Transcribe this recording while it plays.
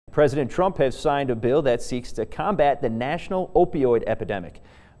President Trump has signed a bill that seeks to combat the national opioid epidemic.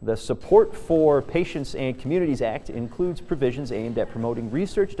 The Support for Patients and Communities Act includes provisions aimed at promoting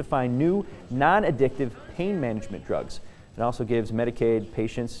research to find new, non-addictive pain management drugs. It also gives Medicaid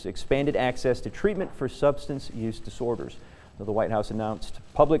patients expanded access to treatment for substance use disorders. The White House announced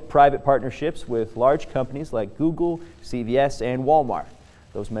public-private partnerships with large companies like Google, CVS, and Walmart.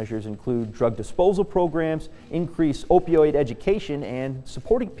 Those measures include drug disposal programs, increased opioid education, and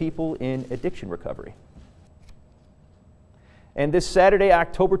supporting people in addiction recovery. And this Saturday,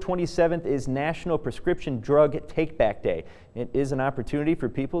 October 27th, is National Prescription Drug Take-Back Day. It is an opportunity for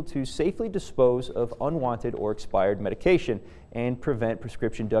people to safely dispose of unwanted or expired medication and prevent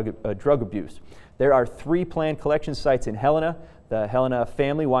prescription drug abuse. There are 3 planned collection sites in Helena: the Helena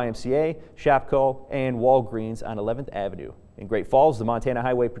Family YMCA, Shopko, and Walgreens on 11th Avenue. In Great Falls, the Montana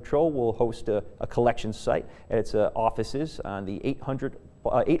Highway Patrol will host a collection site at its offices on the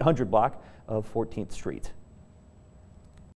 800 block of 14th Street.